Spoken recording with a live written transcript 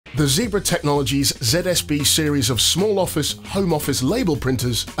The Zebra Technologies ZSB series of small office, home office label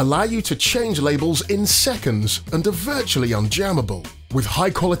printers allow you to change labels in seconds and are virtually unjammable. With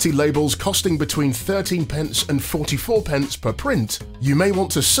high-quality labels costing between 13 pence and 44 pence per print, you may want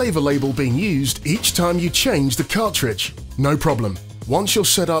to save a label being used each time you change the cartridge. No problem. Once you're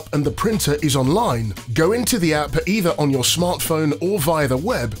set up and the printer is online, go into the app either on your smartphone or via the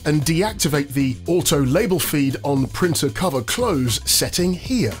web and deactivate the Auto Label Feed on Printer Cover Close setting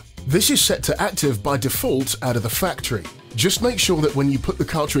here. This is set to active by default out of the factory. Just make sure that when you put the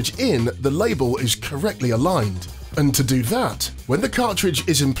cartridge in, the label is correctly aligned. And to do that, when the cartridge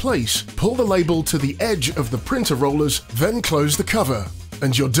is in place, pull the label to the edge of the printer rollers, then close the cover,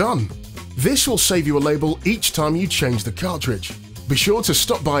 and you're done. This will save you a label each time you change the cartridge. Be sure to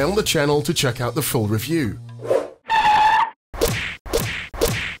stop by on the channel to check out the full review.